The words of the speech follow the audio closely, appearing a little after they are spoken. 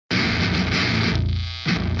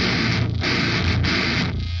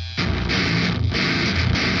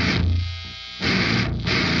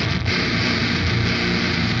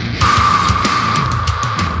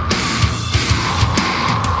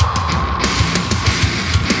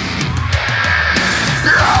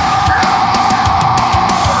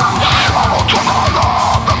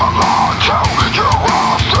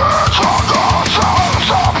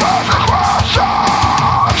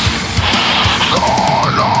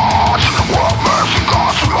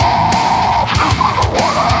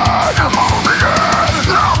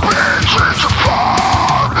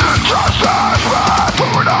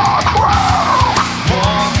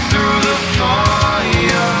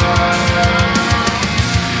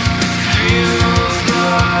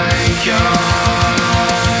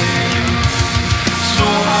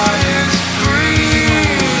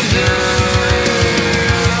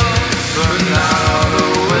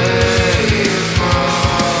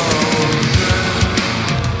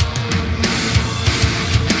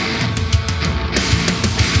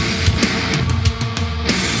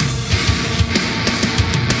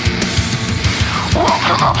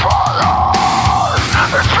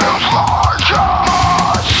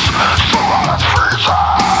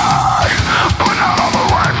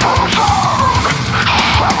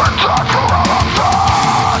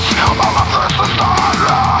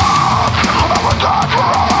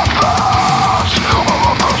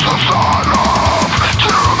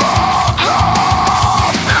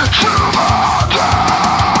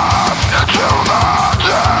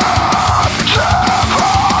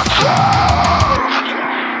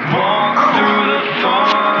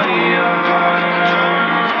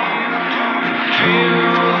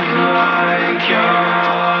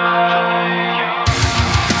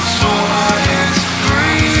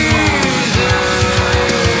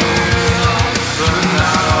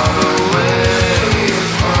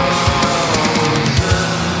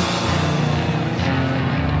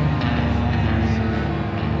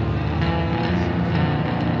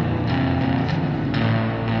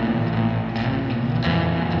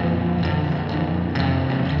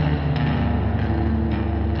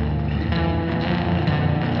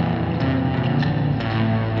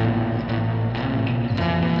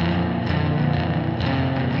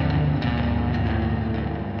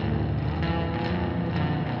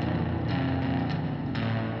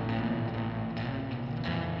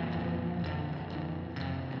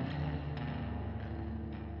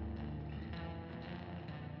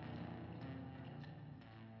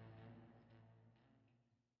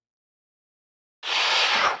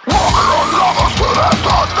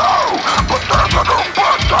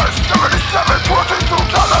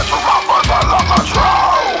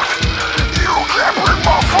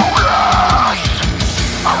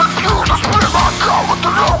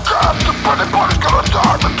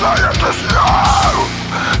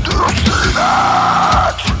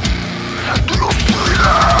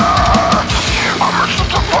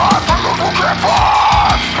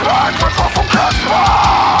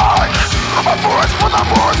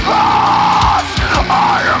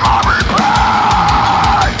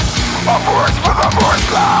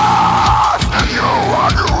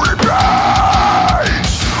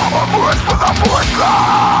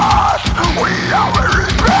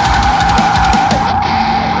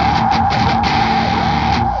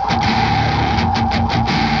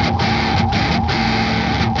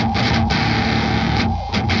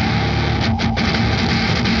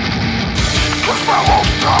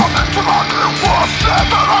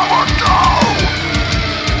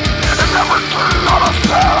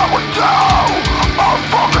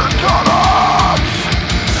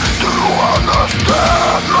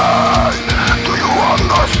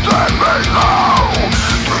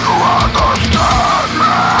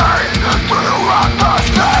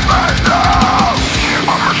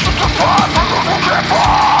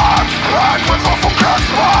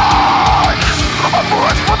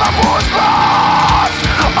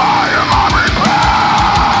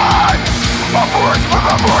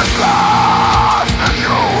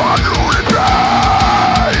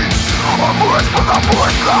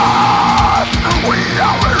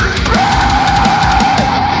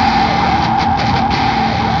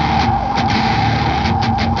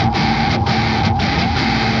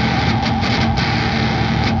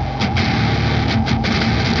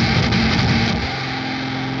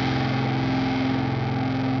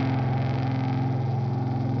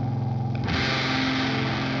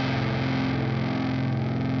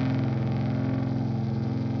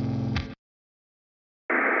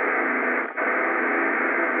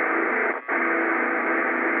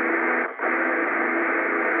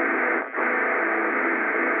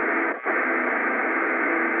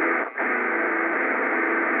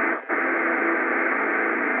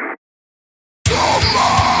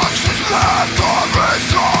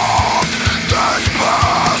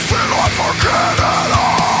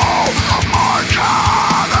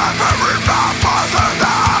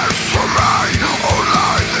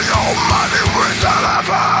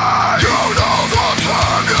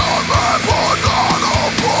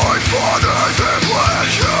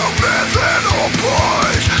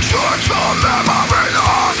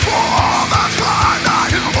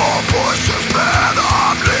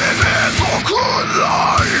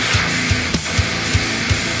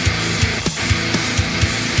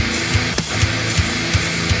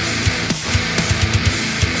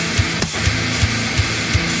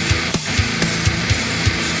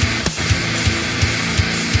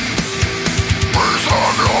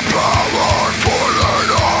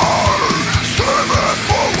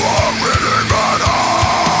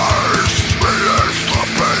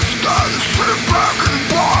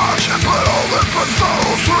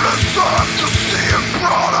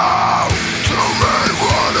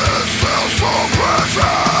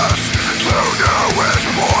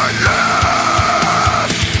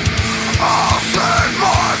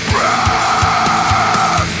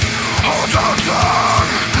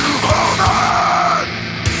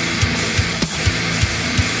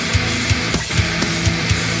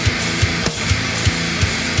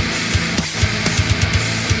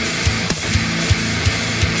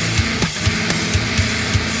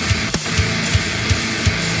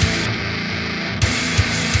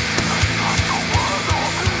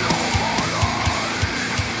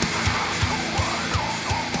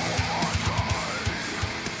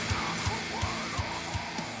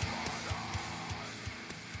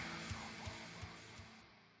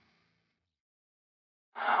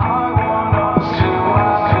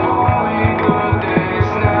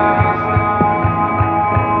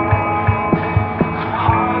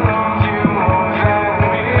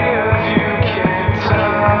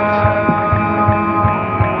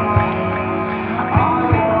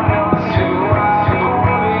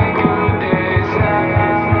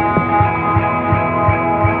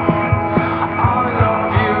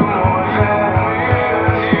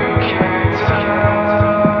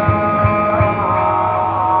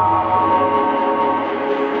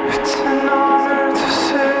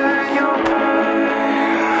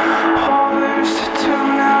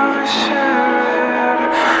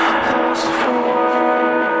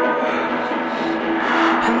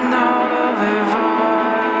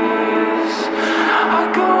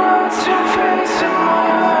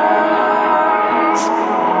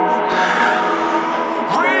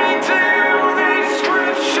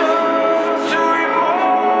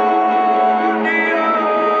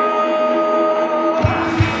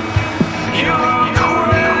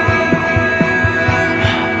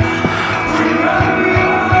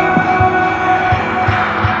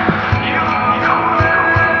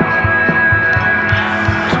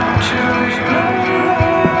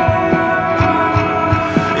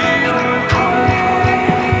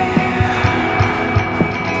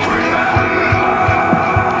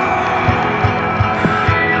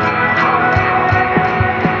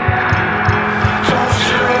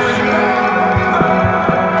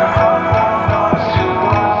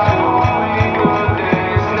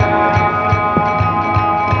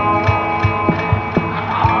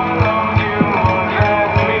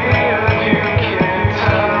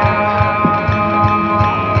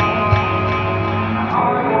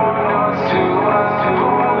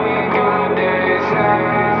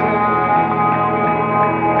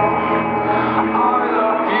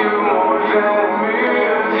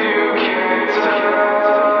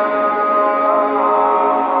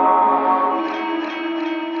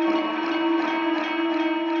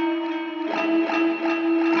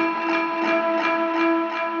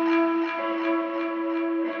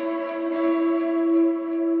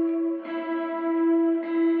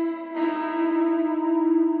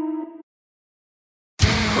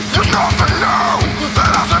nothing new that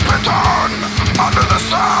hasn't been done under the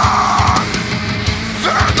sun.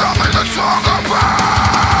 There's nothing to talk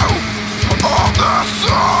about on the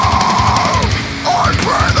soul. I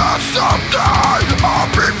pray that someday I'll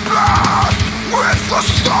be blessed with the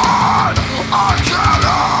sun. I tell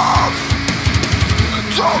them,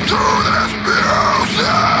 don't do this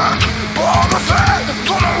music, but with it,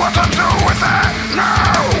 don't know what to do with it. No,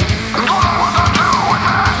 don't know what to do with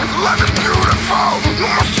it. Life is beautiful, no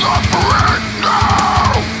more suffering. No,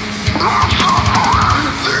 no more suffering.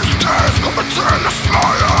 These days I tend to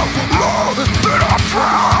smile more than I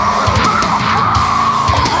frown.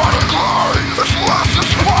 Ironically, it's less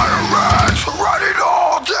inspiring to write it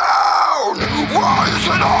all down. Why is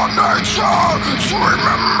it our nature to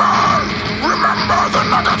remember the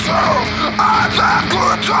negative and that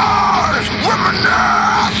good times?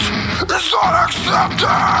 Reminisce is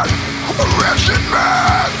unaccepted. A wretched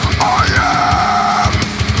man I am,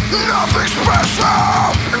 nothing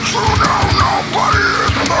special, and you know nobody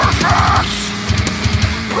is perfect.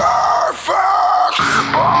 Perfect.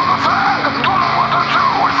 All of it, don't know what to do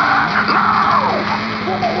with it. No.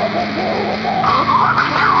 Life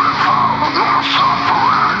is beautiful, no more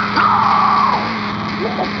suffering. No.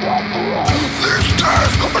 These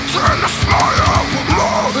days I tend to smile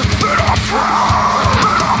more than I frown.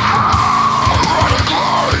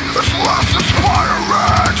 Ironically, it's less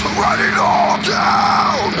inspiring to write it all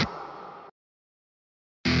down.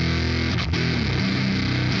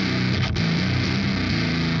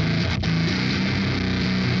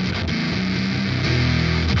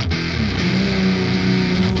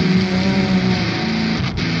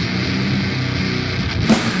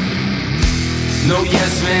 No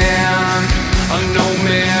yes man, a no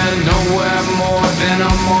man, nowhere more than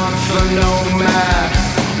a month a nomad.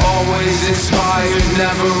 Always inspired,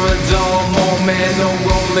 never a dull moment. No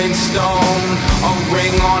rolling stone, a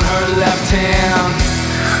ring on her left hand.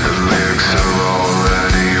 The lyrics are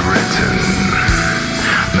already written,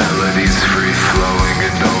 melodies free flowing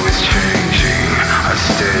and always changing. I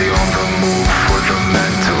stay on the move for the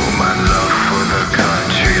mental, my love for the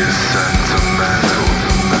country is sentimental.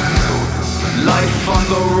 Life on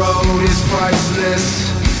the road is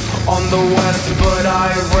priceless, on the west but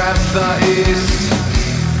I rep the east.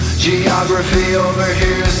 Geography over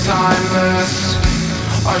here is timeless,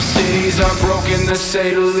 our cities are broken to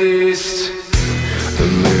say the least. The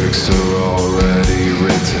lyrics are already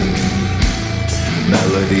written,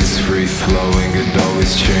 melodies free flowing and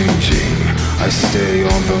always changing. I stay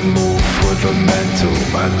on the move for the mental,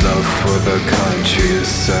 my love for the country is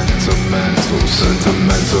sentimental.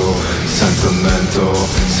 Sentimental, sentimental,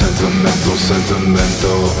 sentimental,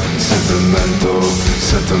 sentimental, sentimental,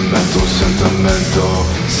 sentimental, sentimental, sentimental,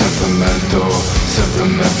 sentimental,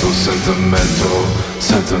 sentimental,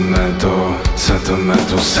 sentimental,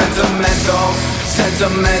 sentimental, sentimental, Sentimental,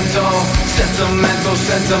 sentimental, sentimental,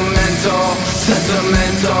 sentimental,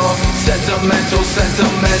 sentimental, sentimental,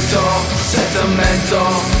 sentimental,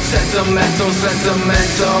 sentimental,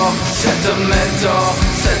 sentimental, sentimental,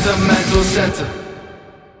 sentimental, sentimental.